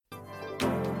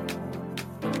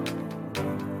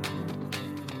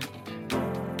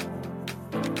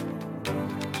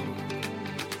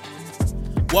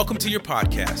Welcome to your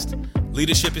podcast,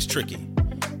 Leadership is Tricky,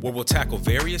 where we'll tackle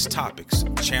various topics,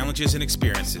 challenges, and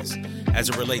experiences as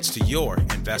it relates to your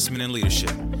investment in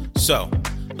leadership. So,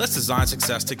 let's design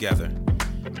success together.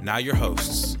 Now your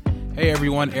hosts. Hey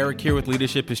everyone, Eric here with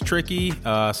Leadership is Tricky.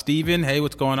 Steven, hey,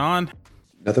 what's going on?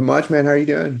 Nothing much, man. How are you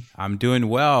doing? I'm doing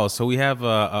well. So we have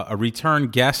a return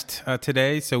guest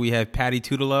today. So we have Patty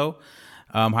Tutelo.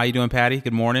 How you doing, Patty?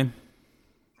 Good morning.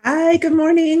 Hi, good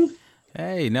morning.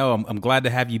 Hey, no, I'm glad to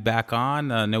have you back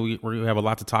on. I know we have a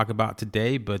lot to talk about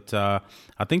today, but I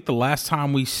think the last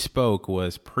time we spoke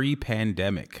was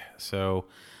pre-pandemic. So,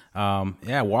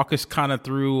 walk us kind of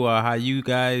through how you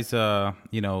guys, whether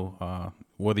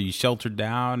you sheltered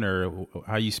down or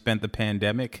how you spent the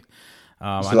pandemic.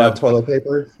 I know toilet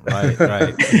paper.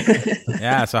 Right.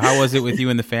 Yeah. So, how was it with you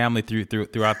and the family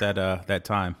throughout that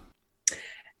time?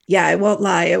 Yeah, I won't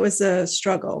lie, it was a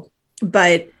struggle.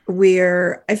 But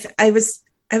I was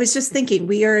just thinking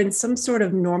we are in some sort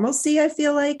of normalcy, I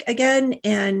feel like, again,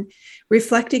 and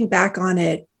reflecting back on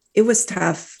it, it was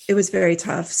tough. It was very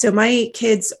tough. So my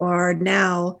kids are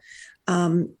now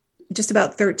just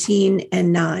about 13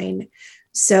 and 9.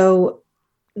 So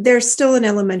they're still in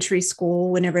elementary school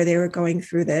whenever they were going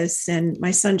through this. And my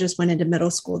son just went into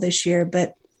middle school this year,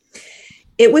 but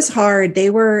it was hard. They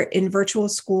were in virtual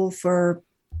school for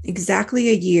exactly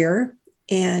a year.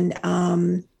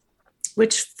 And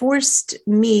which forced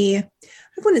me, I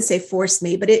wouldn't say forced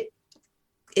me, but it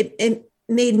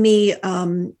made me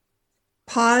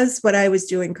pause what I was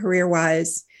doing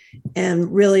career-wise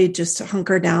and really just to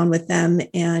hunker down with them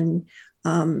and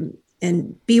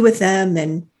be with them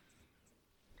and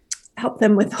help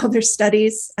them with all their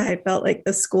studies. I felt like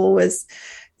the school was,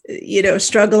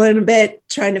 struggling a bit,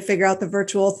 trying to figure out the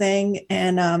virtual thing.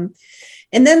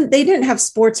 And then they didn't have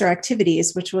sports or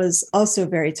activities, which was also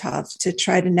very tough to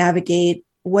try to navigate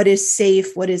what is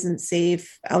safe, what isn't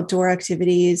safe, outdoor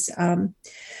activities.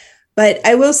 But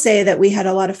I will say that we had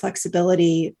a lot of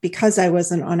flexibility because I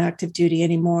wasn't on active duty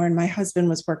anymore and my husband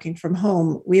was working from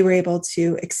home. We were able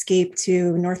to escape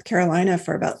to North Carolina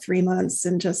for about 3 months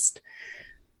and just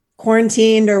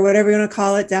quarantined or whatever you want to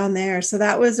call it down there. So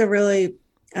that was a really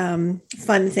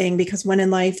fun thing, because when in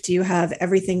life do you have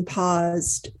everything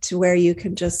paused to where you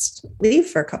can just leave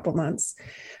for a couple months?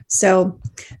 So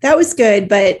that was good.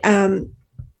 But at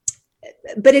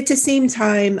the same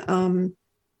time,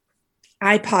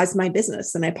 I paused my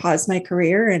business and I paused my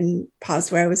career and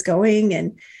paused where I was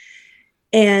going.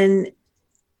 And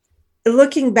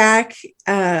looking back,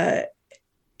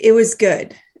 it was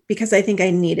good because I think I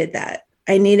needed that.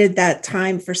 I needed that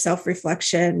time for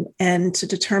self-reflection and to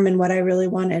determine what I really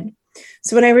wanted.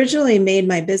 So when I originally made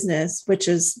my business, which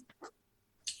is,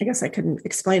 I guess I can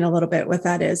explain a little bit what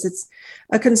that is. It's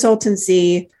a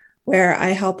consultancy where I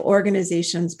help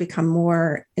organizations become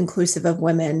more inclusive of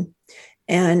women.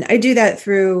 And I do that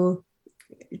through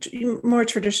more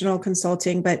traditional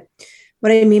consulting. But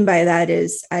what I mean by that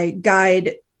is I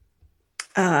guide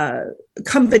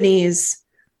companies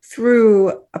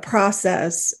through a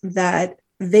process that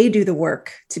they do the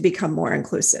work to become more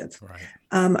inclusive. Right.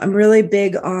 I'm really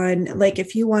big on, like,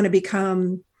 if you want to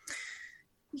become,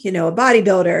 a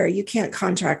bodybuilder, you can't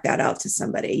contract that out to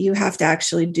somebody. You have to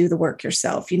actually do the work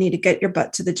yourself. You need to get your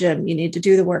butt to the gym. You need to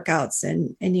do the workouts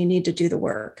and you need to do the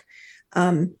work.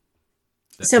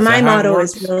 So my motto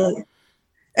is really,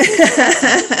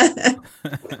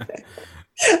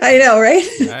 I know, right?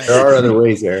 There are other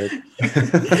ways, Eric.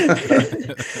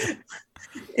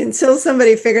 Until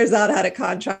somebody figures out how to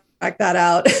contract that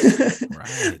out,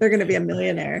 right. They're going to be a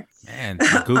millionaire. Man,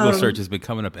 Google search has been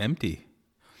coming up empty.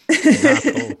 Not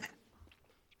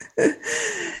cool.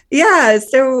 Yeah.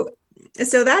 So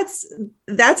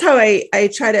that's how I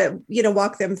try to,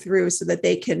 walk them through so that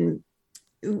they can,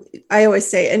 I always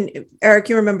say, and Eric,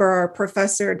 you remember our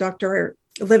professor, Dr.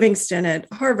 Livingston at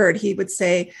Harvard, he would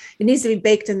say it needs to be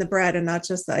baked in the bread and not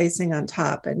just the icing on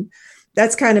top. And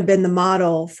that's kind of been the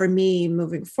model for me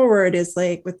moving forward, is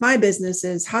like with my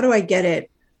businesses, how do I get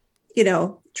it,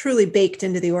 truly baked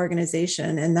into the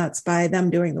organization? And that's by them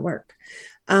doing the work.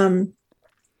 And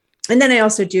then I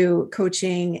also do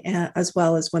coaching as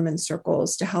well as women's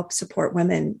circles to help support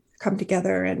women come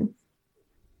together and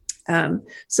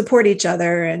support each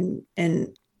other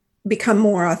and become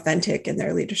more authentic in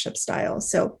their leadership style.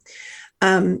 So,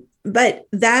 but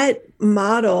that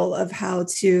model of how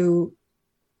to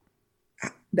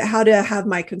have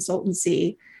my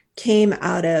consultancy came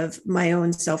out of my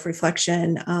own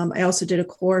self-reflection. I also did a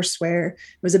course where it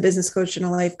was a business coach and a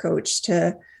life coach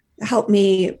to help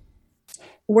me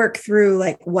work through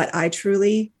like what I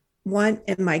truly want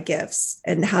and my gifts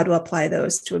and how to apply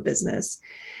those to a business.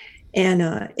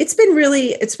 And it's been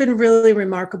really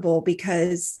remarkable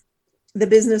because the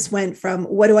business went from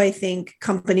what do I think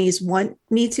companies want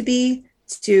me to be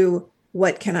to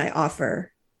what can I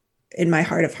offer in my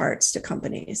heart of hearts to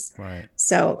companies. Right.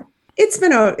 So it's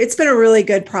been a really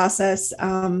good process.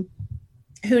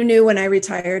 Who knew when I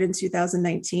retired in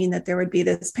 2019 that there would be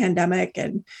this pandemic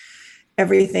and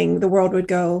everything, the world would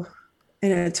go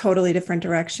in a totally different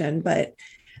direction. But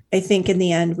I think in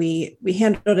the end, we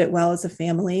handled it well as a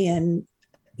family, and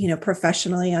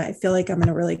professionally, I feel like I'm in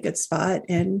a really good spot,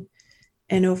 and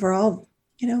overall,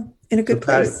 in a good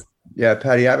Patty, place. yeah,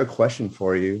 Patty, I have a question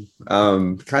for you.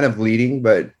 Kind of leading,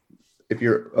 but if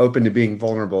you're open to being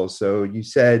vulnerable. So you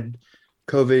said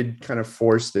COVID kind of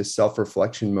forced this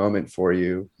self-reflection moment for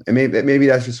you. And maybe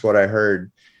that's just what I heard.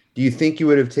 Do you think you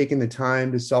would have taken the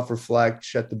time to self-reflect,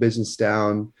 shut the business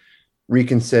down,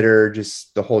 reconsider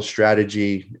just the whole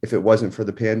strategy if it wasn't for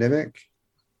the pandemic?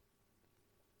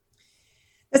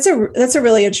 That's a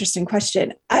really interesting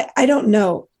question. I don't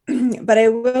know, but I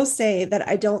will say that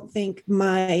I don't think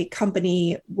my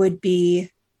company would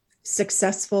be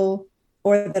successful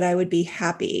or that I would be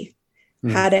happy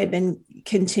had I been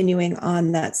continuing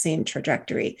on that same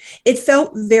trajectory. It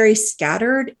felt very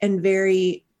scattered and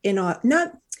very not.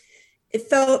 It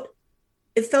felt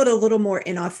a little more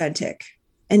inauthentic,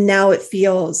 and now it's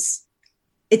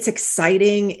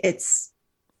exciting. It's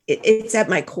at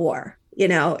my core.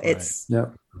 It's yeah.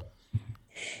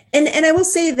 And I will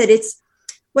say that it's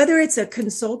whether it's a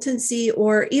consultancy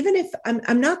or even if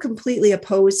I'm not completely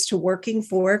opposed to working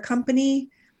for a company.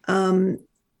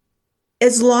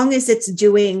 As long as it's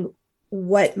doing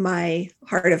what my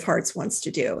heart of hearts wants to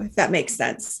do, if that makes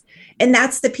sense. And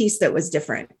that's the piece that was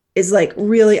different, is like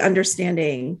really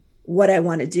understanding what I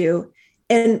want to do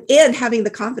and having the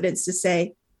confidence to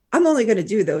say, I'm only going to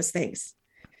do those things.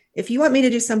 If you want me to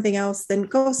do something else, then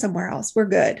go somewhere else. We're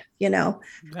good. Yeah,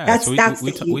 that's so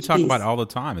we talk about it all the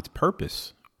time. It's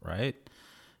purpose, right?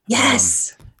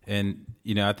 Yes. And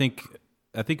I think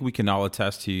we can all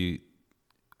attest to,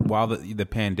 while the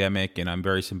pandemic, and I'm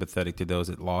very sympathetic to those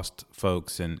that lost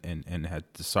folks and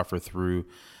had to suffer through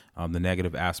the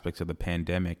negative aspects of the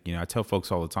pandemic. I tell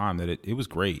folks all the time that it was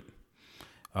great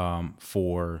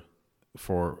for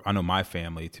I know my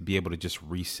family to be able to just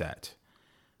reset,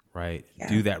 right? Yeah.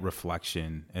 Do that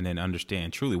reflection and then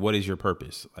understand truly what is your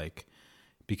purpose, like,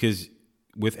 because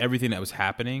with everything that was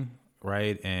happening,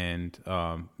 right, and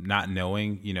not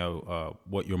knowing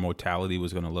what your mortality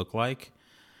was going to look like.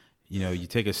 You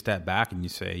take a step back and you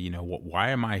say, why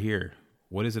am I here?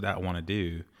 What is it I want to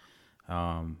do?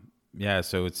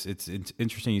 So it's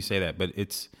interesting you say that, but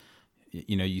it's,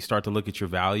 you start to look at your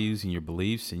values and your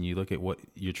beliefs, and you look at what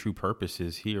your true purpose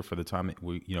is here for the time that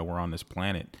we're on this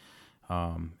planet.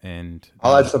 And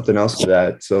I'll add something else to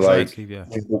that. So like Steve, yeah.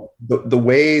 the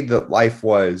way that life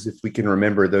was, if we can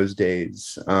remember those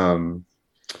days,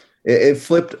 it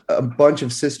flipped a bunch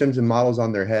of systems and models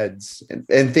on their heads,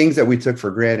 and things that we took for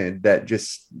granted that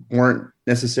just weren't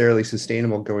necessarily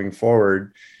sustainable going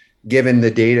forward, given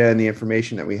the data and the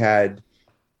information that we had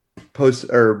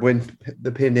when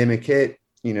the pandemic hit.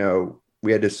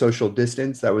 We had to social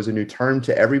distance. That was a new term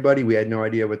to everybody. We had no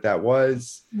idea what that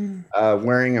was.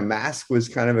 Wearing a mask was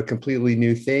kind of a completely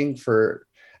new thing for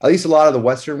at least a lot of the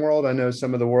Western world. I know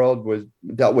some of the world was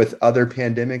dealt with other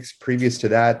pandemics previous to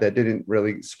that didn't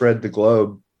really spread the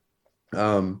globe.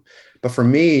 But for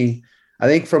me, I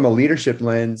think from a leadership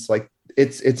lens, like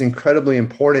it's incredibly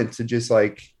important to just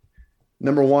like,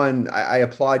 number one, I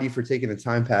applaud you for taking the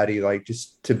time, Patty, like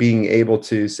just to being able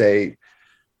to say,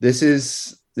 this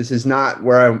is not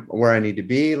where I need to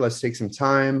be. Let's take some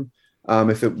time.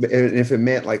 If it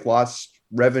meant like lost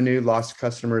revenue, lost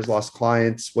customers, lost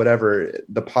clients, whatever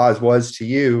the pause was to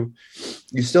you,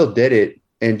 you still did it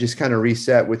and just kind of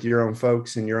reset with your own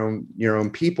folks and your own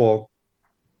people.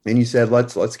 And you said,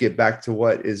 let's get back to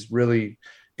what is really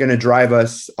going to drive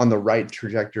us on the right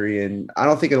trajectory. And I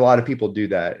don't think a lot of people do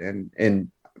that.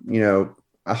 And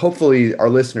hopefully our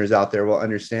listeners out there will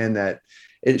understand that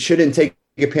it shouldn't take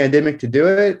a pandemic to do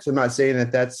it. So I'm not saying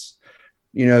that that's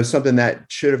something that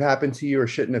should have happened to you or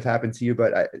shouldn't have happened to you,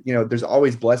 but there's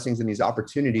always blessings in these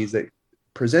opportunities that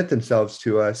present themselves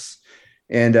to us.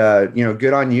 And,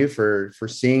 good on you for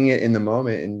seeing it in the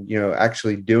moment and,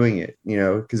 actually doing it,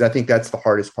 because I think that's the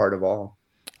hardest part of all.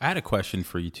 I had a question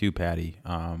for you too, Patty.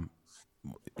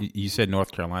 You said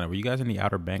North Carolina. Were you guys in the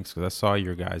Outer Banks? Because I saw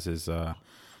your guys'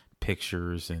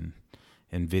 pictures and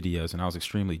videos, and I was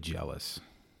extremely jealous.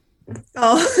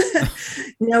 Oh,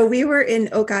 no, we were in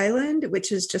Oak Island,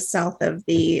 which is just south of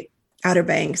the Outer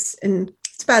Banks. And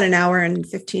it's about an hour and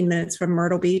 15 minutes from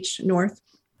Myrtle Beach north.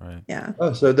 Right. Yeah.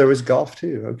 Oh, so there was golf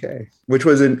too. Okay. Which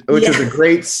was a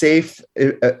great, safe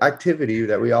activity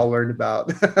that we all learned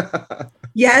about.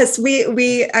 Yes,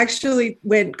 we actually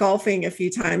went golfing a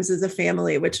few times as a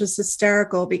family, which was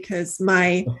hysterical because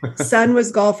my son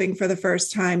was golfing for the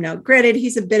first time. Now, granted,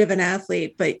 he's a bit of an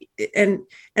athlete, but and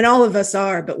all of us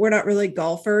are, but we're not really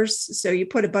golfers. So you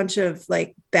put a bunch of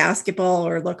like basketball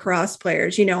or lacrosse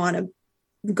players, on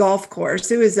a golf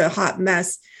course. It was a hot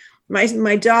mess.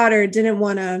 My daughter didn't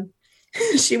want to,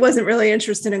 she wasn't really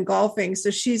interested in golfing.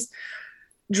 So she's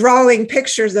drawing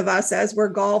pictures of us as we're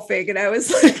golfing. And I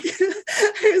was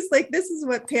like, this is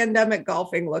what pandemic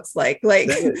golfing looks like. Like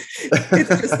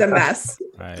it's just a mess,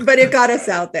 right. But it got us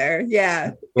out there.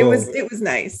 Yeah. Cool. It was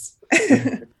nice.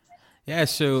 Yeah.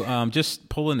 So just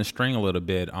pulling the string a little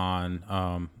bit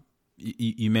on,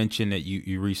 you mentioned that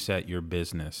you reset your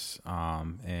business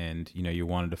and, you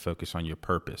wanted to focus on your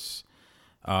purpose.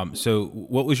 So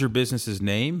what was your business's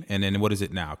name and then what is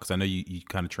it now? Because I know you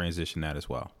kind of transitioned that as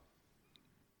well.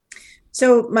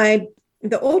 So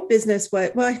the old business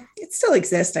it still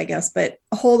exists, I guess, but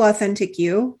Whole Authentic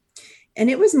You. And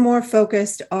it was more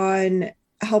focused on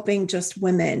helping just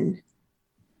women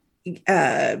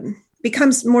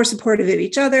become more supportive of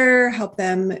each other, help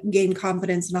them gain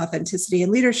confidence and authenticity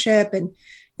and leadership and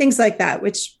things like that,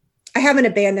 which I haven't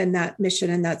abandoned that mission.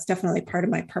 And that's definitely part of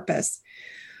my purpose.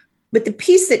 But the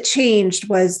piece that changed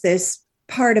was this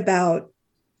part about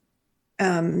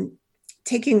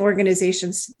taking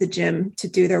organizations to the gym to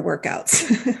do their workouts.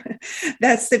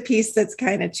 That's the piece that's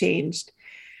kind of changed.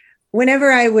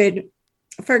 Whenever I would,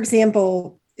 for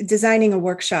example, designing a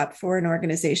workshop for an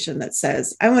organization that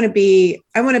says, I want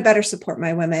to better support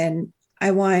my women.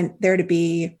 I want there to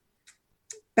be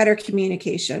better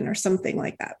communication or something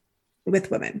like that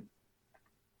with women.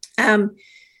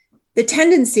 The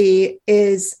tendency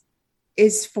is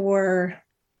for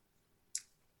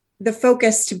the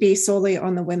focus to be solely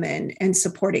on the women and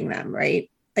supporting them,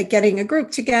 right? Like getting a group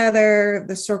together,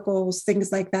 the circles,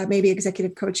 things like that, maybe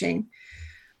executive coaching.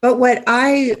 But what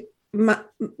I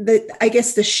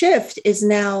guess the shift is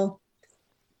now,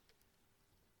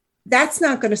 that's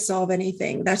not going to solve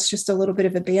anything. That's just a little bit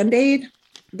of a Band-Aid.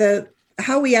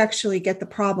 How we actually get the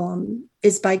problem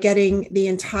is by getting the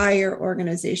entire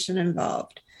organization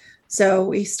involved. So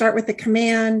we start with the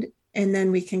command, and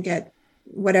then we can get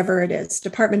whatever it is,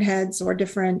 department heads or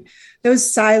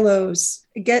those silos,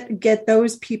 get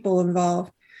those people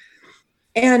involved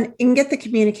and get the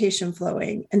communication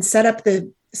flowing and set up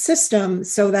the system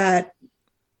so that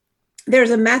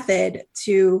there's a method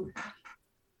to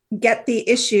get the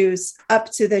issues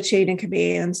up to the chain of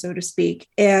command, so to speak,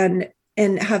 and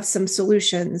have some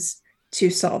solutions to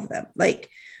solve them. Like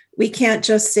we can't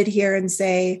just sit here and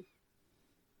say,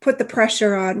 put the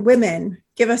pressure on women,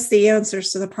 give us the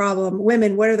answers to the problem.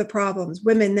 Women, what are the problems?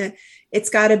 Women, it's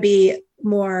got to be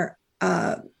more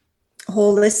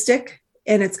holistic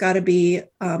and it's got to be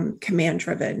command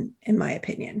driven, in my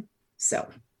opinion. So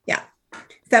yeah,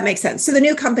 if that makes sense. So the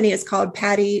new company is called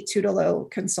Patty Tudelo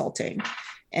Consulting,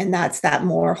 and that's that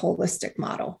more holistic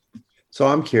model. So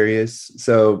I'm curious.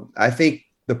 So I think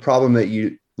the problem that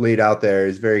you laid out there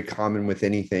is very common with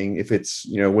anything. If it's,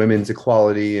 women's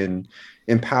equality and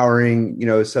empowering,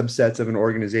 subsets of an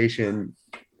organization,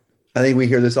 I think we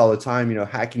hear this all the time,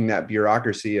 hacking that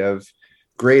bureaucracy of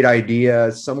great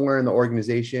idea somewhere in the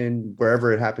organization,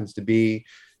 wherever it happens to be,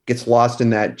 gets lost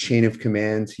in that chain of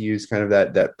command, to use kind of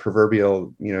that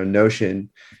proverbial, notion.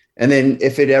 And then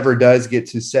if it ever does get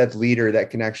to said leader that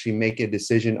can actually make a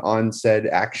decision on said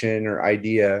action or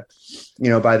idea,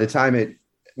 by the time it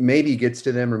maybe gets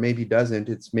to them or maybe doesn't,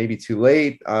 it's maybe too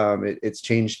late. It's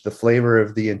changed the flavor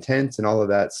of the intent and all of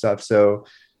that stuff. So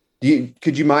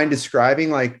could you mind describing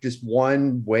like just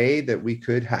one way that we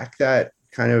could hack that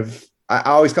kind of, I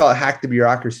always call it hack the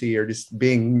bureaucracy, or just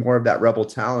being more of that rebel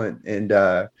talent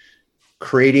and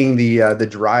creating the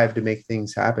drive to make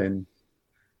things happen?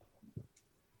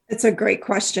 It's a great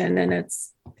question. And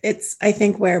it's, I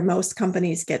think, where most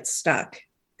companies get stuck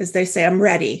is they say, I'm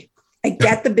ready. I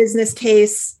get the business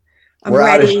case. We're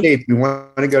ready. Out of shape. We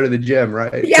want to go to the gym,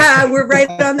 right? Yeah, we're right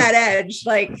on that edge.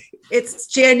 Like it's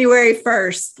January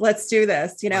 1st. Let's do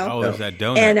this, Oh, there's that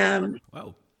donut. And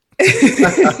wow.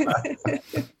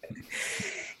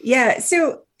 Yeah.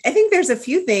 So I think there's a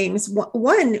few things.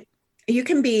 One,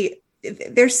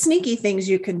 there's sneaky things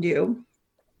you can do.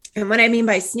 And what I mean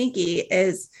by sneaky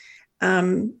is,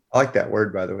 I like that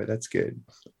word, by the way. That's good.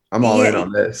 I'm all in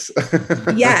on this.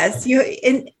 Yes.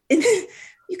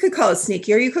 You could call it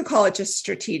sneaky, or you could call it just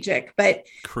strategic, but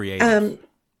creative.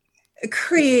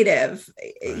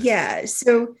 Right. Yeah.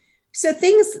 So So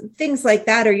things like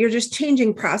that, or you're just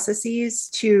changing processes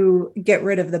to get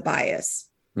rid of the bias.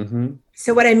 Mm-hmm.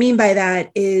 So what I mean by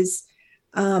that is,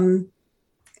 for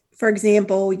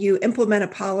example, you implement a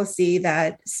policy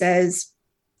that says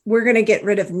we're going to get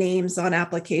rid of names on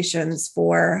applications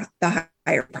for the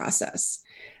hire process.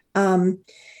 And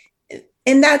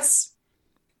that's,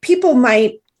 people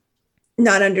might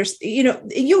not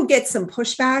understand, you'll get some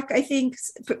pushback, I think,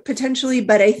 potentially,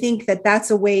 but I think that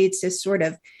that's a way to sort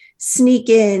of sneak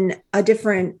in a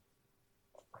different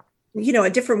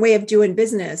way of doing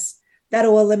business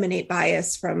that'll eliminate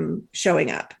bias from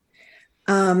showing up.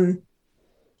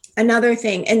 Another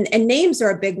thing, and names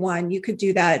are a big one. You could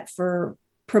do that for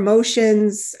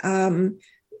promotions, for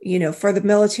the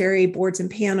military boards and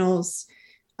panels,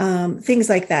 things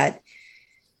like that.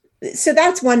 So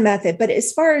that's one method. But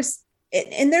as far as,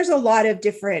 and there's a lot of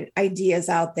different ideas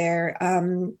out there.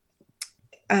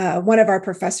 One of our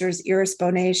professors, Iris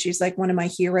Bonet, she's like one of my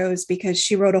heroes because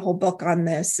she wrote a whole book on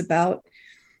this about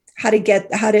how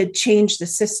to change the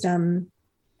system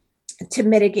to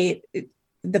mitigate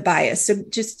the bias. So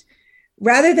just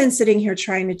rather than sitting here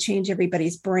trying to change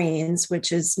everybody's brains,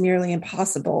 which is nearly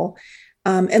impossible,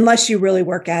 unless you really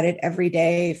work at it every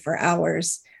day for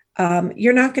hours,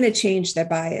 you're not going to change their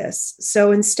bias.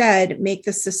 So instead, make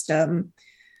the system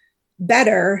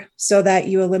better so that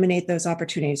you eliminate those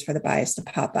opportunities for the bias to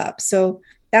pop up. So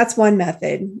that's one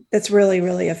method that's really,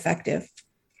 really effective.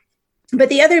 But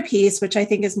the other piece, which I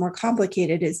think is more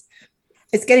complicated, is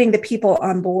getting the people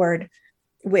on board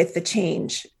with the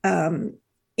change. And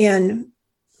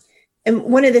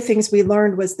one of the things we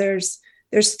learned was there's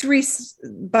three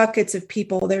buckets of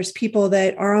people. There's people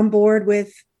that are on board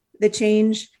with the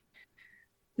change.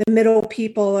 The middle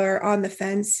people are on the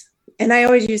fence. And I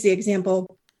always use the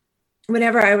example,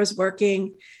 whenever I was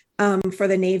working for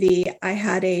the Navy, I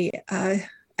had a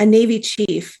Navy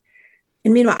chief.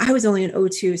 And meanwhile, I was only an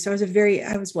O2. So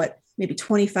I was maybe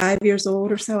 25 years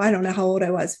old or so. I don't know how old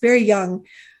I was, very young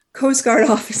Coast Guard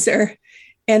officer.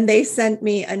 And they sent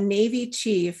me a Navy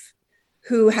chief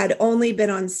who had only been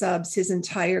on subs his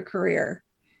entire career.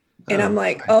 And I'm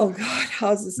like, oh God,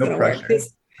 how's this going to work?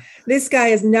 This guy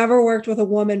has never worked with a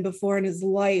woman before in his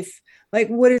life. Like,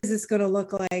 what is this going to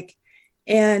look like?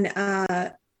 And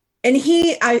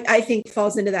he, I think,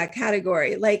 falls into that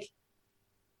category. Like,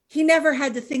 he never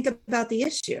had to think about the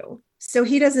issue. So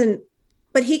he doesn't,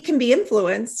 but he can be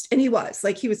influenced. And he was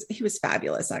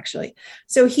fabulous, actually.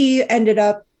 So he ended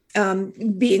up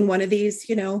being one of these,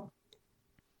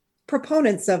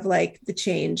 proponents of like the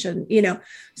change. And,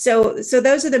 so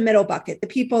those are the middle bucket, the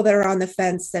people that are on the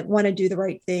fence that want to do the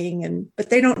right thing, but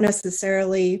they don't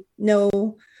necessarily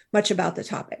know much about the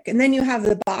topic. And then you have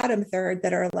the bottom third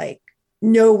that are like,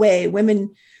 no way,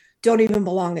 women don't even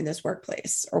belong in this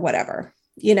workplace or whatever,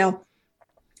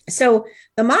 So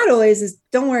the motto is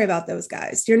don't worry about those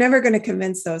guys. You're never going to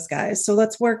convince those guys. So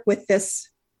let's work with this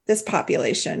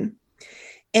population.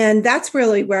 And that's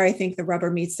really where I think the rubber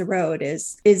meets the road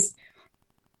is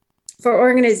for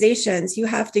organizations, you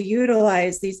have to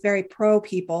utilize these very pro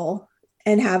people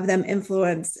and have them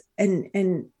influence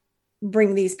and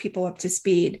bring these people up to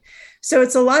speed. So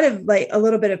it's a lot of like a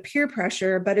little bit of peer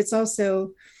pressure, but it's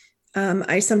also,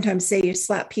 I sometimes say you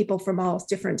slap people from all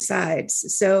different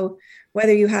sides. So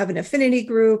whether you have an affinity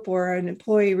group or an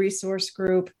employee resource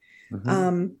group,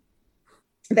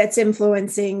 that's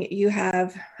influencing, you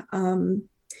have,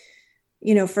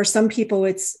 for some people,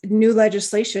 it's new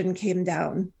legislation came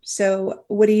down. So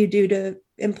what do you do to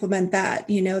implement that?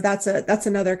 That's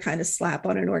another kind of slap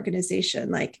on an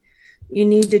organization. Like, you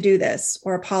need to do this,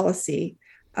 or a policy.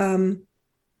 And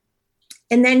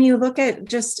then you look at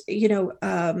just,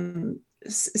 some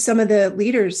of the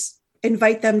leaders,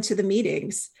 invite them to the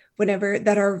meetings whenever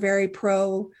that are very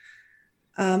pro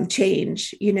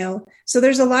change, So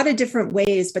there's a lot of different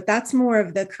ways, but that's more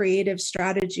of the creative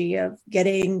strategy of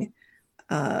getting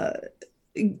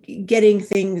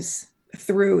things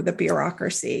through the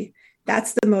bureaucracy.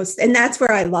 That's the most, and that's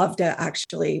where I love to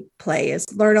actually play, is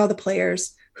learn all the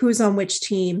players, who's on which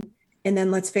team, and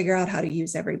then let's figure out how to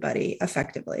use everybody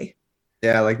effectively.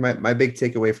 Yeah, like my big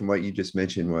takeaway from what you just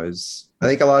mentioned was, I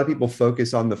think a lot of people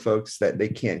focus on the folks that they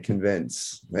can't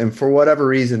convince. And for whatever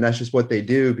reason, that's just what they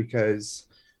do, because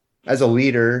as a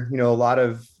leader, a lot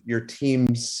of your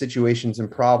team's situations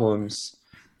and problems,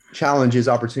 challenges,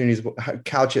 opportunities,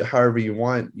 couch it however you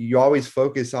want. You always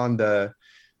focus on the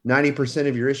 90%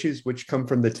 of your issues, which come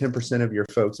from the 10% of your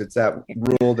folks. It's that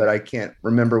rule that I can't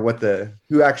remember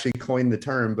who actually coined the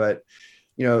term, but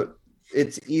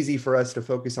it's easy for us to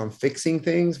focus on fixing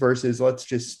things versus let's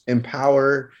just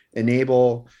empower,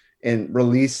 enable, and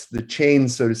release the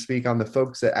chains, so to speak, on the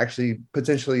folks that actually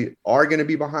potentially are going to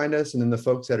be behind us, and then the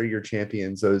folks that are your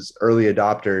champions, those early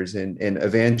adopters and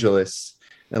evangelists,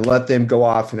 and let them go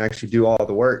off and actually do all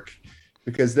the work,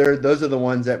 because those are the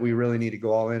ones that we really need to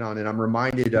go all in on. And I'm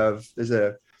reminded of there's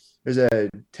a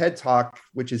TED Talk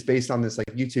which is based on this like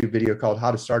YouTube video called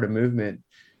How to Start a Movement.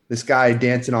 This guy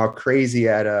dancing all crazy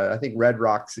at I think Red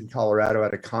Rocks in Colorado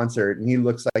at a concert, and he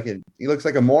looks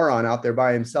like a moron out there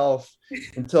by himself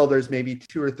until there's maybe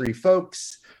 2 or 3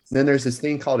 folks. And then there's this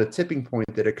thing called a tipping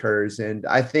point that occurs, and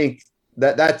I think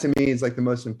that to me is like the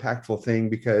most impactful thing,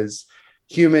 because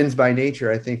humans by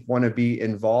nature, I think, want to be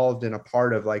involved in a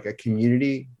part of like a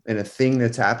community and a thing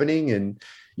that's happening. And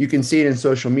you can see it in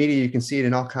social media, you can see it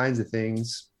in all kinds of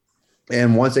things.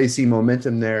 And once they see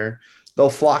momentum there, they'll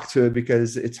flock to it,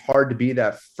 because it's hard to be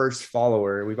that first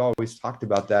follower. We've always talked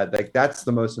about that. Like, that's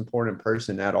the most important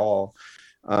person at all.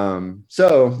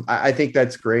 So I think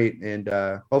that's great. And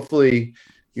hopefully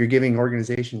you're giving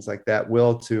organizations like that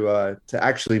will to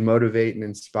actually motivate and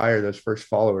inspire those first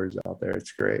followers out there.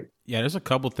 It's great. Yeah, there's a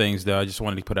couple things though I just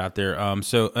wanted to put out there.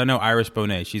 So I know Iris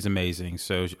Bonet, she's amazing.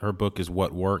 So her book is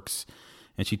What Works,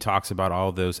 and she talks about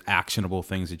all those actionable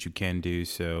things that you can do.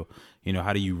 So, you know,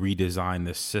 how do you redesign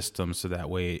the system so that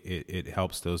way it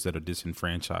helps those that are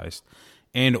disenfranchised,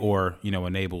 and or, you know,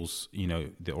 enables, you know,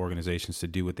 the organizations to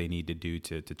do what they need to do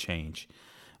to change.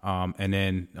 And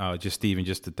then just Stephen,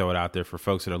 just to throw it out there for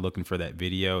folks that are looking for that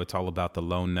video, it's all about the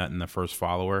lone nut and the first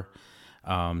follower.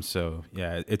 So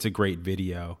yeah, it's a great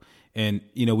video. And,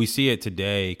 you know, we see it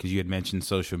today, because you had mentioned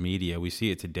social media. We see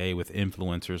it today with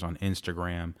influencers on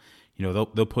Instagram. You know,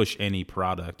 they'll push any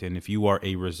product. And if you are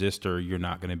a resistor, you're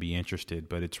not going to be interested.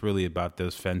 But it's really about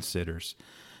those fence sitters.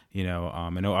 You know, I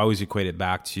know I always equate it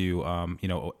back to, you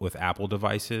know, with Apple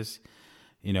devices.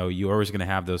 You know, you're always going to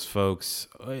have those folks.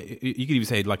 You could even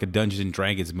say like a Dungeons and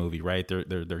Dragons movie, right?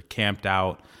 They're camped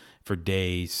out for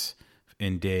days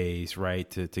and days, right,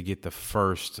 to get the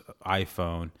first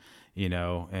iPhone. You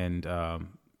know, and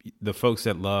the folks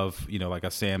that love, you know, like a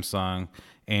Samsung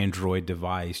Android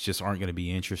device just aren't going to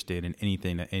be interested in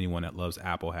anything that anyone that loves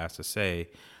Apple has to say.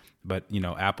 But, you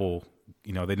know, Apple,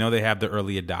 you know they have the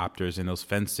early adopters, and those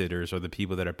fence sitters are the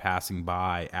people that are passing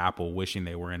by Apple wishing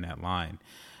they were in that line.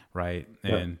 Right.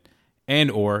 Yeah.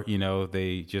 And or, you know,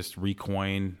 they just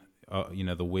recoin, you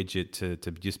know, the widget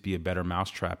to just be a better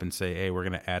mousetrap and say, hey, we're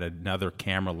going to add another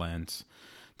camera lens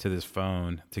to this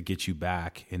phone to get you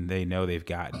back. And they know they've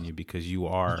gotten you because you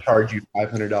are charge you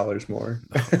 $500 more.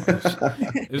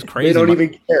 It was crazy. They don't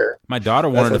even care. My daughter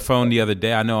wanted a phone the other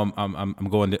day. I know I'm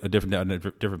going a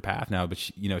different path now, but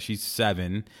she, you know, she's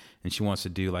 7 and she wants to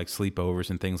do like sleepovers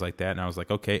and things like that. And I was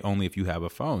like, okay, only if you have a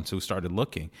phone. So we started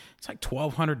looking. It's like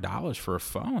 $1,200 for a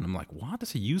phone. I'm like, what?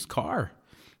 That's a used car.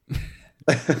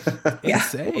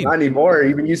 Insane. Not anymore.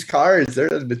 Even used cars, they're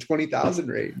in the 20,000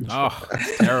 range. Oh,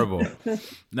 it's terrible.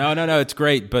 No, it's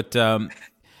great. But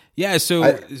yeah, so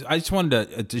I just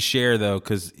wanted to share though,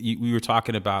 because we were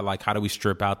talking about like how do we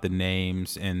strip out the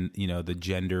names and, you know, the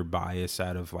gender bias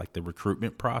out of like the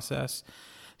recruitment process.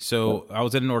 So I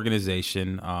was at an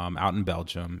organization out in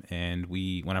Belgium, and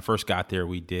when I first got there,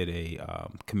 we did a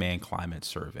command climate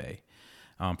survey.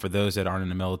 For those that aren't in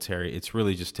the military, it's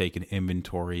really just taking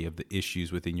inventory of the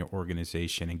issues within your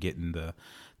organization and getting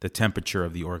the temperature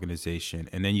of the organization.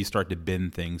 And then you start to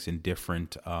bend things in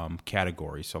different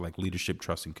categories. So like leadership,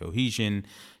 trust, and cohesion,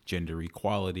 gender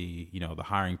equality, you know, the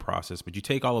hiring process. But you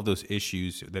take all of those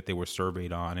issues that they were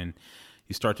surveyed on, and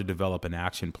you start to develop an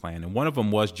action plan. And one of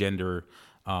them was gender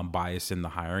bias in the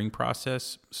hiring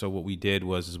process. So what we did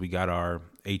was we got our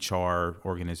HR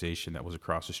organization that was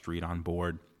across the street on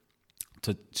board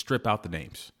to strip out the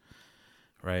names,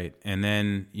 right? And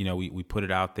then, you know, we put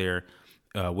it out there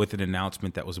with an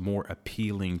announcement that was more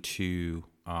appealing to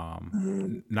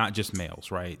not just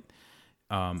males, right?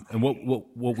 And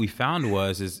what we found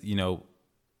is, you know,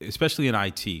 especially in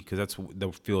IT, because that's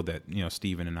the field that, you know,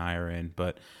 Stephen and I are in,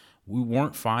 but we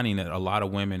weren't finding that a lot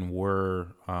of women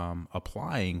were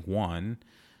applying, one,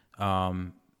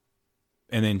 and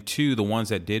then two, the ones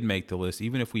that did make the list,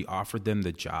 even if we offered them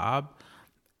the job,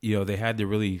 you know, they had to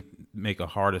really make a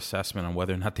hard assessment on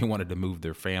whether or not they wanted to move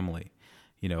their family,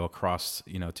 you know, across,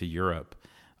 you know, to Europe.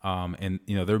 And,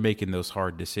 you know, they're making those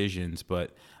hard decisions.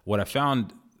 But what I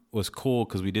found was cool,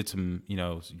 because we did some, you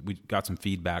know, we got some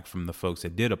feedback from the folks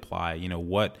that did apply, you know,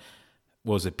 what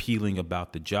was appealing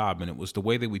about the job. And it was the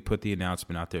way that we put the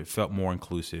announcement out there. It felt more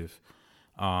inclusive.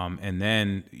 And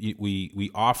then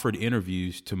we offered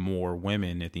interviews to more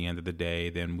women at the end of the day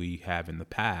than we have in the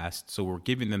past. So we're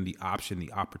giving them the option,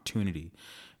 the opportunity.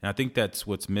 And I think that's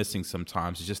what's missing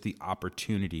sometimes, is just the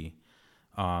opportunity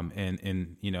and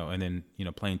then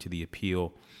playing to the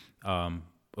appeal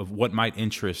of what might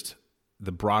interest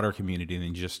the broader community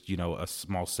than just a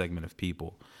small segment of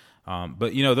people.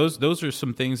 But those are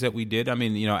some things that we did. I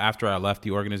mean, after I left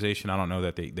the organization, I don't know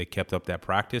that they kept up that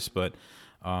practice, but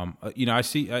I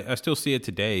still see it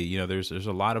today. There's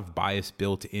a lot of bias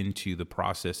built into the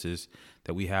processes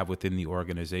that we have within the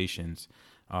organizations,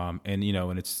 and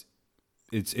it's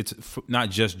not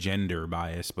just gender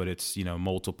bias, but it's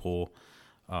multiple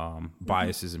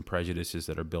biases and prejudices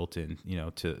that are built in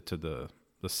to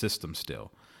the system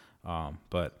still.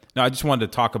 But no, I just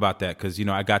wanted to talk about that because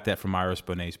I got that from Iris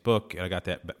Bonet's book, and I got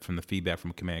that from the feedback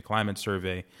from a Command Climate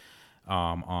Survey.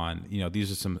 On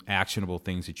these are some actionable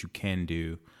things that you can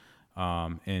do,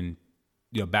 and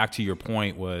back to your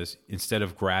point was, instead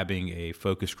of grabbing a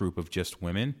focus group of just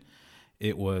women,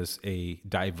 it was a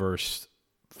diverse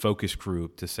focus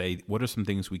group to say what are some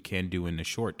things we can do in the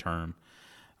short term,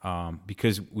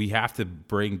 because we have to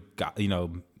bring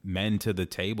men to the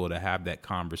table to have that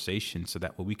conversation so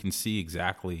that we can see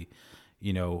exactly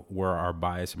where our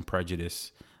bias and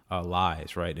prejudice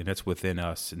lies, right? And that's within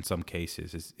us in some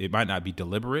cases. It might not be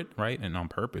deliberate, right, and on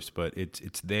purpose, but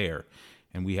it's there,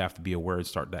 and we have to be aware and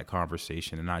start that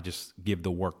conversation and not just give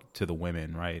the work to the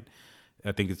women, right?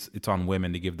 I think it's on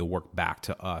women to give the work back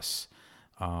to us,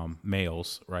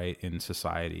 males, right, in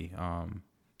society,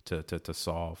 to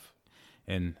solve.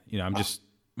 And I'm just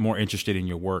more interested in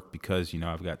your work because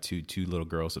I've got two little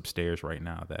girls upstairs right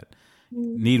now that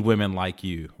need women like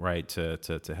you, right,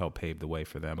 to help pave the way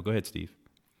for them. But go ahead, Steve.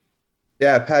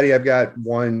 Yeah, Patty, I've got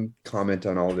one comment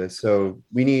on all this. So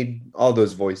we need all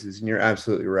those voices, and you're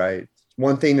absolutely right.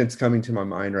 One thing that's coming to my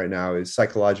mind right now is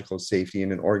psychological safety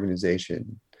in an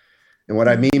organization. And what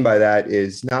I mean by that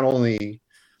is not only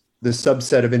the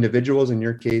subset of individuals, in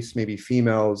your case, maybe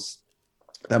females,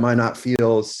 that might not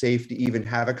feel safe to even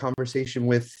have a conversation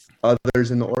with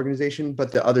others in the organization,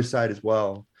 but the other side as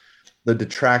well. The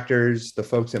detractors, the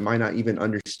folks that might not even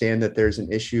understand that there's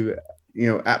an issue,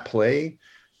 at play.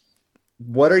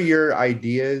 What are your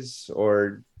ideas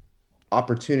or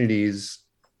opportunities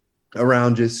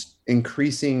around just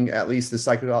increasing at least the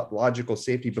psychological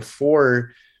safety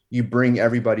before you bring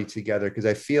everybody together? Because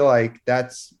I feel like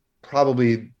that's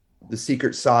probably the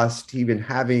secret sauce to even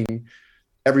having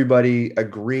everybody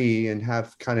agree and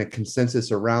have kind of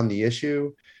consensus around the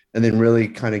issue, and then really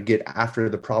kind of get after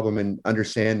the problem and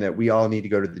understand that we all need to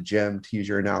go to the gym, to use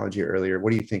your analogy earlier. What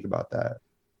do you think about that?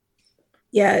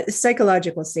 Yeah,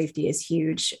 psychological safety is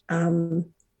huge. One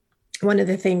of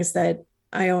the things that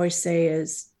I always say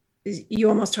is you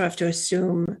almost have to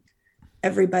assume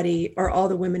everybody or all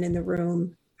the women in the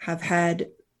room have had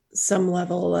some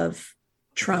level of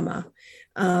trauma.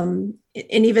 And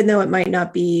even though it might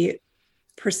not be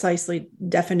precisely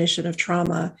definition of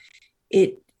trauma,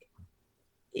 it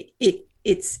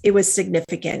was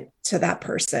significant to that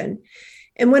person.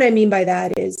 And what I mean by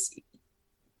that is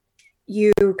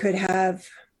you could have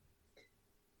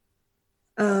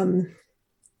the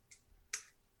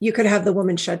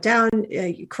woman shut down,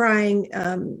 crying,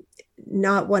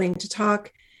 not wanting to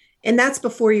talk. And that's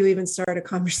before you even start a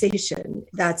conversation.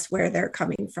 That's where they're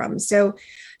coming from. So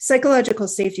psychological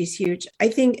safety is huge, I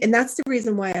think. And that's the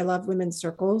reason why I love women's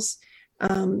circles,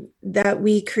 that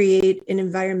we create an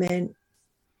environment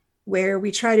where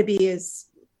we try to be as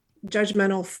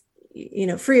judgmental,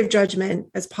 free of judgment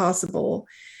as possible,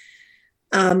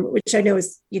 which I know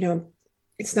is,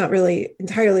 it's not really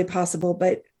entirely possible,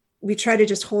 but we try to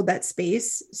just hold that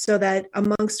space so that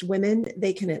amongst women,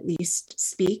 they can at least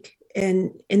speak.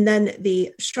 And then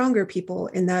the stronger people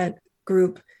in that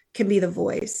group can be the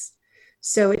voice.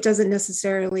 So it doesn't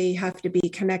necessarily have to be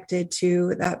connected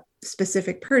to that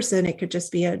specific person. It could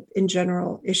just be in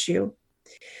general issue.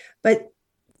 But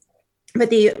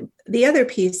the other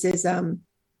piece is,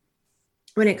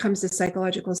 when it comes to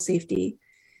psychological safety,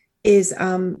 is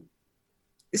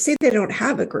say they don't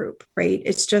have a group, right?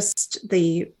 It's just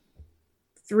the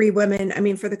 3 women. I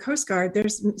mean, for the Coast Guard,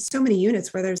 there's so many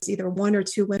units where there's either 1 or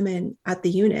 2 women at the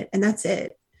unit, and that's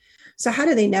it. So how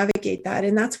do they navigate that?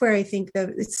 And that's where I think that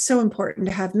it's so important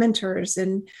to have mentors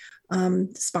and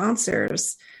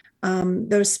sponsors,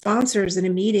 those sponsors in a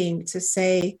meeting to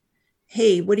say,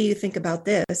 hey, what do you think about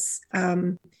this?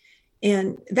 And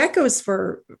that goes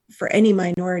for any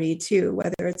minority too,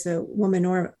 whether it's a woman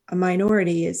or a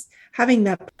minority, is having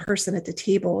that person at the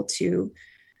table to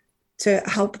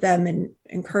help them and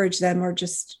encourage them, or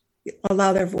just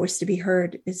allow their voice to be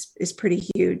heard is pretty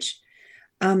huge.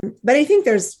 But I think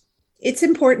it's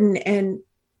important, and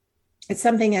it's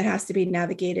something that has to be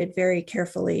navigated very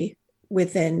carefully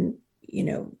within,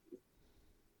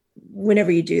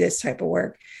 whenever you do this type of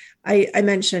work. I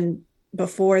mentioned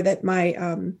before that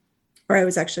or I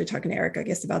was actually talking to Eric, I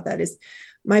guess, about that, is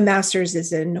my master's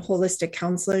is in holistic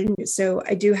counseling. So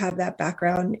I do have that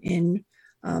background in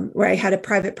where I had a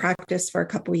private practice for a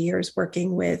couple of years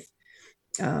working with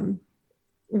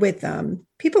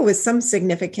people with some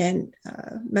significant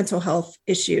mental health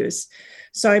issues.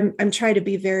 So I'm trying to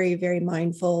be very, very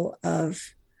mindful of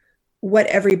what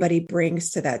everybody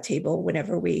brings to that table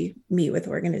whenever we meet with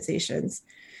organizations.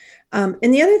 And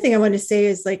the other thing I want to say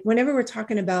is, like, whenever we're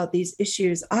talking about these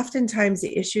issues, oftentimes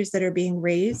the issues that are being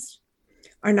raised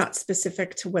are not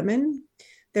specific to women.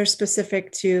 They're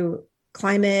specific to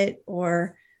climate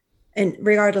and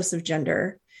regardless of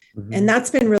gender. Mm-hmm. And that's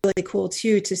been really cool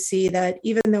too, to see that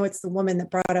even though it's the woman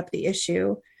that brought up the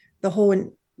issue, the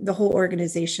whole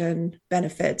organization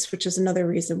benefits, which is another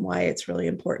reason why it's really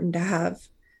important to have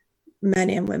men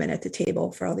and women at the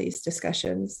table for all these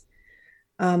discussions.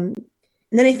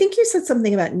 And then I think you said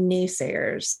something about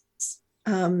naysayers.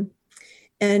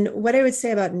 And what I would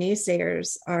say about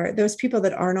naysayers are those people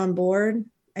that aren't on board.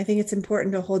 I think it's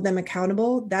important to hold them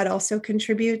accountable. That also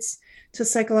contributes to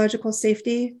psychological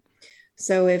safety.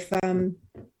 So if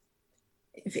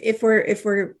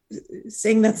we're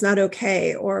saying that's not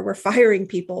okay, or we're firing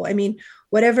people, I mean,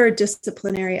 whatever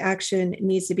disciplinary action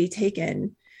needs to be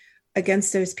taken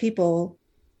against those people,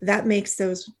 that makes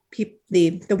those people,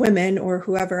 the women or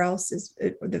whoever else is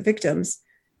the victims,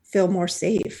 feel more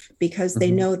safe because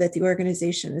they know that the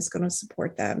organization is going to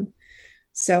support them.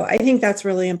 So I think that's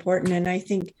really important. And I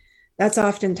think that's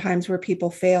oftentimes where people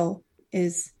fail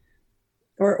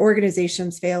or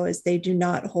organizations fail, is they do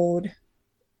not hold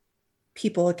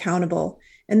people accountable.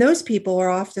 And those people are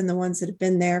often the ones that have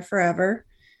been there forever.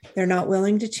 They're not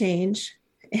willing to change.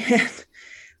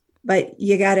 But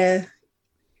you gotta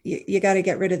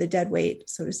get rid of the dead weight,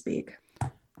 so to speak.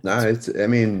 No,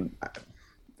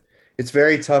 it's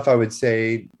very tough, I would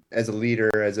say, as a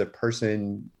leader, as a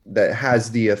person that has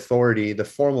the authority, the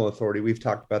formal authority. We've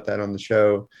talked about that on the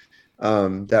show,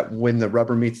 that when the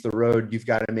rubber meets the road, you've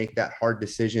got to make that hard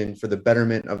decision for the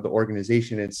betterment of the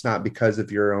organization. It's not because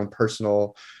of your own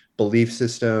personal belief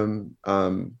system.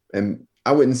 And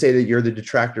I wouldn't say that you're the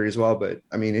detractor as well, but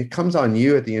I mean, it comes on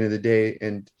you at the end of the day.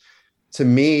 And to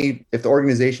me, if the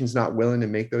organization's not willing to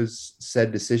make those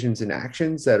said decisions and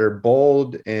actions that are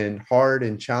bold and hard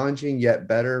and challenging, yet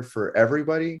better for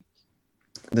everybody,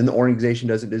 then the organization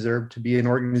doesn't deserve to be an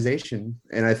organization.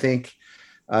 And I think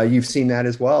you've seen that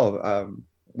as well.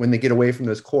 When they get away from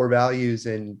those core values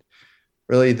and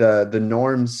really the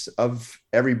norms of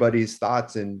everybody's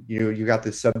thoughts, and you got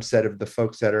this subset of the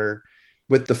folks that are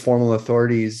with the formal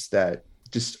authorities that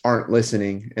just aren't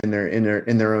listening, and they're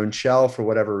in their own shell for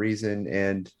whatever reason,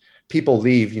 and people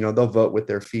leave. They'll vote with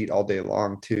their feet all day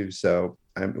long too. So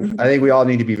I think we all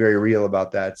need to be very real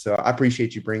about that. So I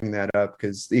appreciate you bringing that up,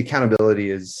 because the accountability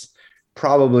is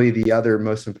probably the other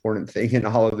most important thing in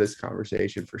all of this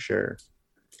conversation, for sure.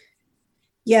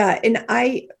 Yeah. And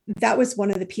that was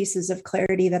one of the pieces of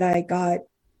clarity that I got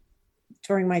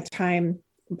during my time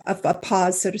of a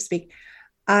pause, so to speak.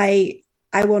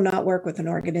 I will not work with an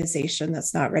organization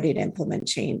that's not ready to implement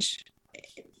change.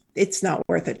 It's not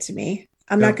worth it to me.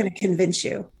 I'm not going to convince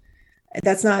you.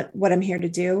 That's not what I'm here to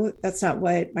do. That's not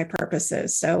what my purpose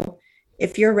is. So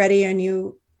if you're ready and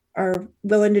you are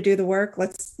willing to do the work,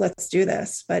 let's do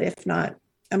this. But if not,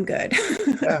 I'm good.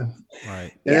 Yeah.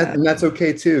 Right. And that's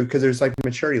okay too, because there's like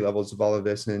maturity levels of all of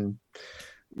this. And,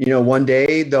 one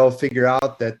day they'll figure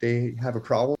out that they have a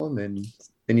problem and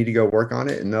they need to go work on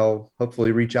it, and they'll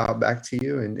hopefully reach out back to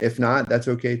you. And if not, that's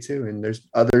okay too. And there's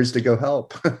others to go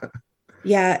help.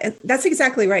 Yeah, that's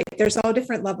exactly right. There's all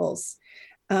different levels.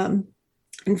 And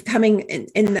coming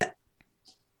in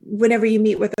whenever you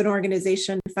meet with an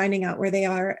organization, finding out where they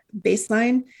are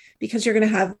baseline, because you're going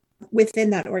to have within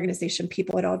that organization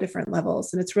people at all different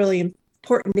levels. And it's really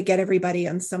important to get everybody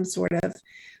on some sort of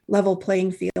level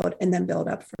playing field and then build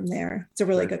up from there. It's a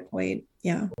really good point.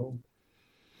 Yeah.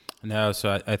 No,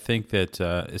 so I think that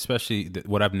especially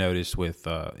what I've noticed with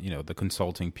the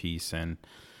consulting piece, and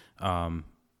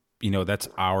that's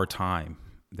our time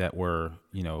that we're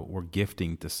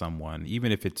gifting to someone,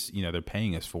 even if it's they're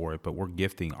paying us for it, but we're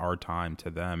gifting our time to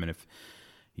them. And if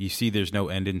you see there's no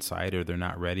end in sight, or they're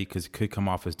not ready, because it could come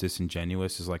off as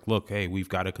disingenuous, is like, look, hey, we've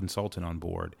got a consultant on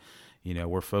board.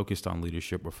 We're focused on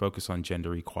leadership. We're focused on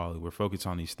gender equality. We're focused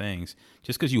on these things.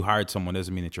 Just because you hired someone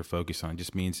doesn't mean that you're focused on it.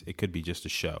 Just means it could be just a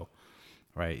show,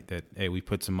 right? That, hey, we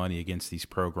put some money against these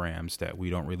programs that we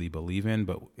don't really believe in,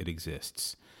 but it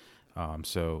exists.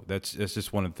 So that's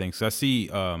just one of the things. So I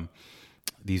see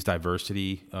these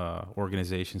diversity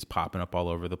organizations popping up all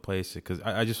over the place, because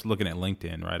I just looking at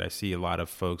LinkedIn, right? I see a lot of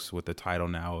folks with the title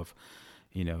now of,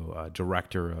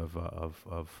 director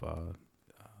of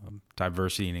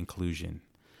diversity and inclusion,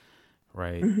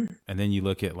 right? And then you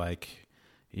look at I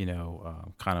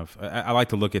like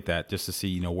to look at that just to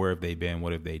see, where have they been,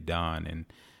 what have they done, and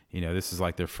this is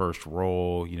like their first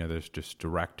role. There's just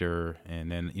director,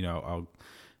 and then I'll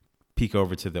peek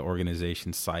over to the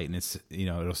organization site, and it's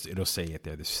it'll say it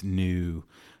there, this new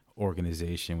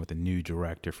organization with a new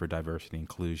director for diversity and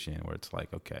inclusion, where it's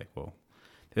like, okay, well,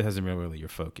 this hasn't been really your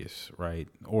focus, right?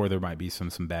 Or there might be some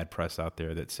bad press out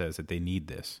there that says that they need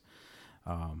this.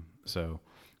 So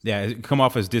yeah, it come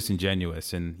off as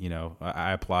disingenuous, and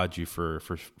I applaud you for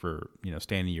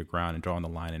standing your ground and drawing the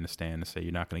line in the stand and say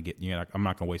I'm not going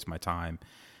to waste my time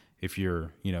if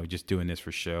you're just doing this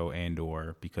for show and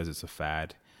or because it's a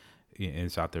fad and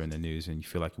it's out there in the news, and you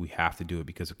feel like we have to do it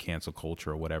because of cancel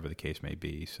culture or whatever the case may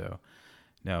be. So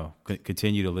no,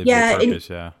 continue to live your purpose.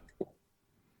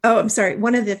 Oh, I'm sorry.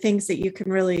 One of the things that you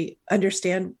can really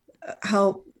understand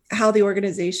how the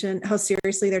organization, how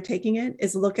seriously they're taking it,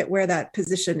 is look at where that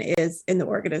position is in the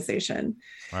organization.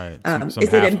 Right. Is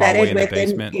it embedded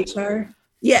within HR?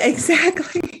 Yeah,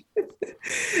 exactly.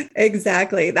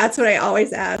 Exactly. That's what I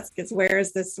always ask is, where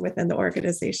is this within the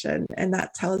organization? And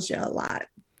that tells you a lot.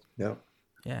 Yeah.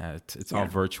 Yeah. It's all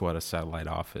virtual at a satellite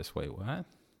office. Wait, what?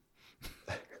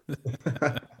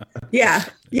 Yeah.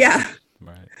 Yeah.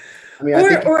 Right. I mean,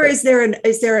 or is there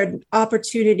an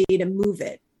opportunity to move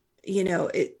it?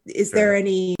 Is there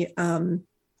any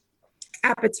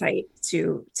appetite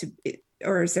to,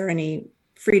 or is there any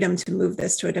freedom to move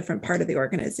this to a different part of the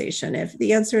organization? If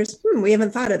the answer is, we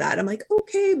haven't thought of that, I'm like,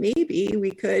 okay, maybe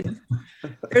we could,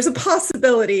 there's a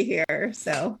possibility here.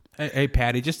 So, Hey,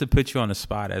 Patty, just to put you on the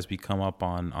spot as we come up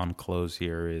on close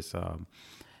here is,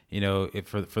 if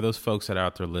for those folks that are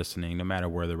out there listening, no matter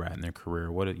where they're at in their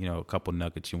career, what, a couple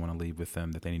nuggets you want to leave with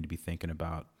them that they need to be thinking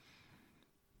about?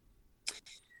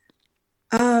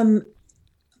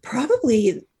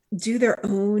 Probably do their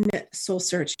own soul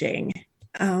searching.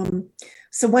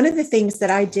 So one of the things that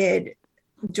I did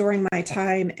during my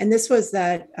time, and this was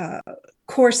that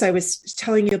course I was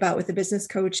telling you about with the business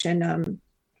coach and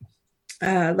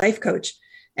life coach,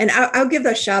 and I'll give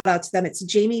a shout out to them. It's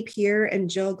Jamie Peer and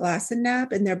Jill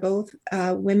Glassennap, and they're both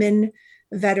women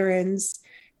veterans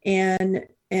and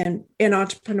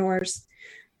entrepreneurs,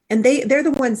 and they're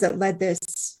the ones that led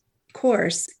this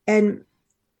course, and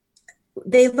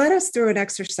they led us through an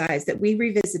exercise that we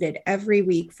revisited every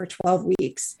week for 12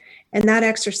 weeks. And that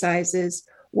exercise is,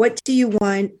 what do you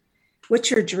want? What's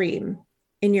your dream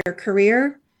in your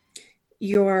career,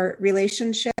 your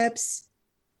relationships,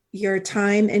 your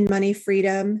time and money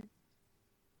freedom,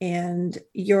 and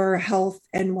your health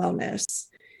and wellness?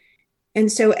 And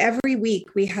so every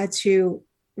week we had to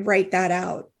write that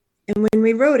out. And when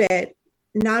we wrote it,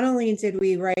 not only did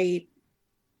we write,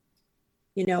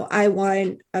 I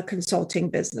want a consulting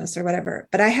business or whatever,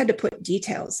 but I had to put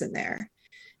details in there.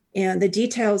 And the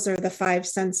details are the 5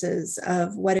 senses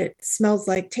of what it smells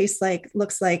like, tastes like,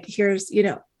 looks like. Here's,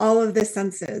 all of the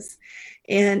senses.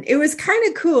 And it was kind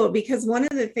of cool because one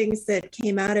of the things that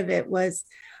came out of it was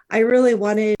I really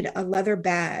wanted a leather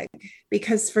bag,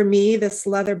 because for me, this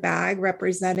leather bag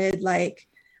represented like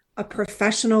a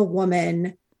professional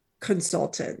woman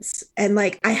consultants. And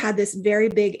like, I had this very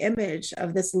big image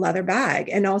of this leather bag,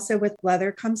 and also with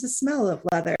leather comes a smell of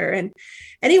leather. And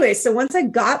anyway, so once I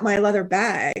got my leather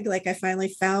bag, like I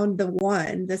finally found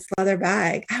this leather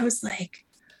bag, I was like,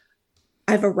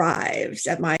 I've arrived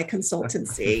at my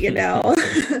consultancy,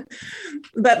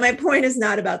 But my point is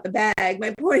not about the bag.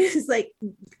 My point is like,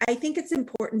 I think it's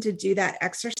important to do that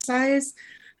exercise.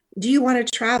 Do you want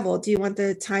to travel? Do you want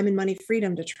the time and money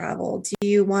freedom to travel? Do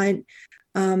you want,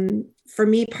 for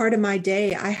me, part of my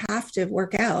day, I have to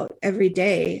work out every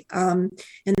day. And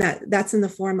that's in the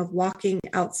form of walking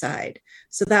outside.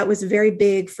 So that was very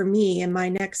big for me. And my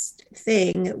next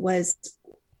thing was,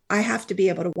 I have to be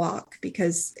able to walk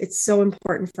because it's so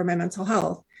important for my mental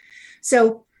health.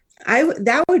 So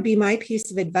that would be my piece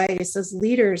of advice. As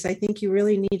leaders, I think you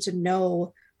really need to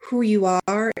know who you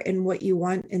are and what you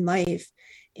want in life.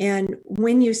 And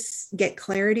when you get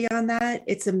clarity on that,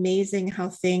 it's amazing how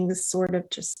things sort of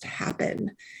just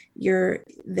happen. You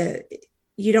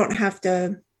don't have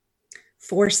to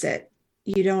force it.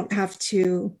 You don't have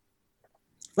to,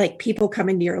 like, people come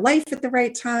into your life at the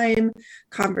right time,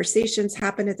 conversations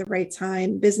happen at the right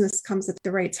time, business comes at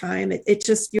the right time. It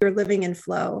just, you're living in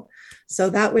flow. So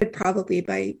that would probably be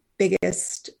my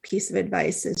biggest piece of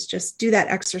advice, is just do that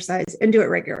exercise and do it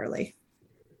regularly.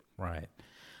 Right.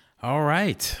 All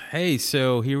right. Hey,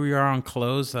 so here we are on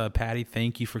close. Patty,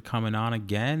 thank you for coming on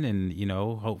again. And,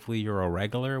 hopefully you're a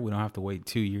regular. We don't have to wait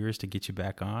 2 years to get you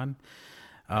back on.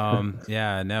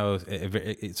 Yeah, no,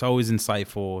 it's always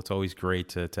insightful. It's always great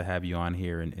to have you on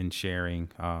here and sharing,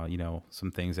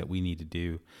 some things that we need to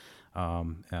do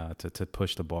to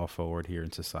push the ball forward here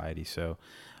in society. So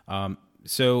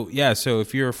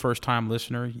if you're a first time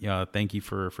listener, thank you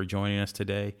for joining us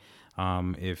today.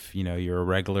 If you're a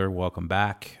regular, welcome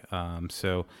back.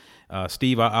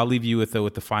 Steve, I'll leave you with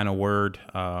the final word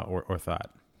or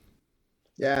thought.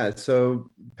 Yeah. So,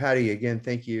 Patty, again,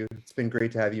 thank you. It's been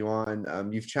great to have you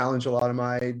on. You've challenged a lot of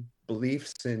my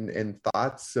beliefs and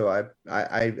thoughts. So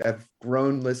I've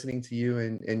grown listening to you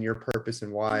and your purpose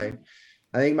and why.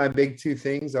 I think my big two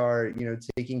things are,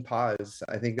 taking pause.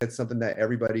 I think that's something that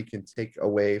everybody can take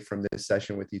away from this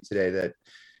session with you today, that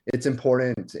it's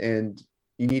important, and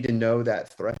you need to know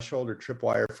that threshold or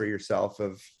tripwire for yourself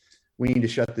of, we need to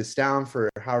shut this down for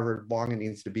however long it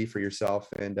needs to be for yourself,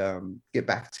 and get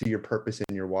back to your purpose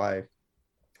and your why.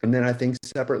 And then I think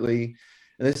separately,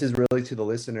 and this is really to the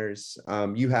listeners,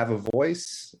 you have a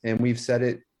voice, and we've said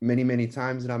it many, many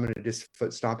times, and I'm going to just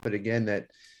foot stomp it again, that,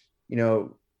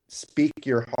 speak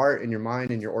your heart and your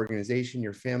mind and your organization,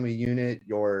 your family unit,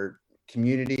 your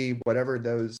community, whatever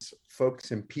those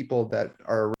folks and people that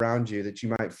are around you that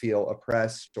you might feel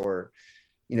oppressed, or,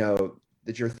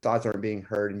 that your thoughts aren't being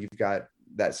heard, and you've got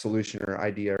that solution or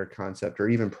idea or concept or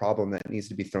even problem that needs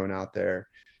to be thrown out there.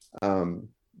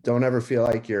 Don't ever feel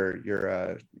like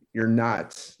you're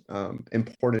not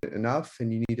important enough,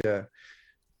 and you need to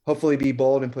hopefully be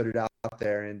bold and put it out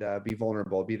there, and be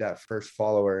vulnerable, be that first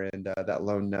follower, and that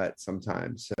lone nut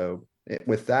sometimes. So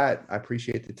with that, I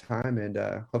appreciate the time, and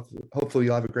hopefully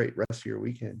you'll have a great rest of your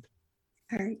weekend.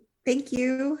 All right. Thank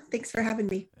you. Thanks for having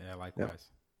me. Yeah, likewise.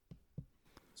 Yeah.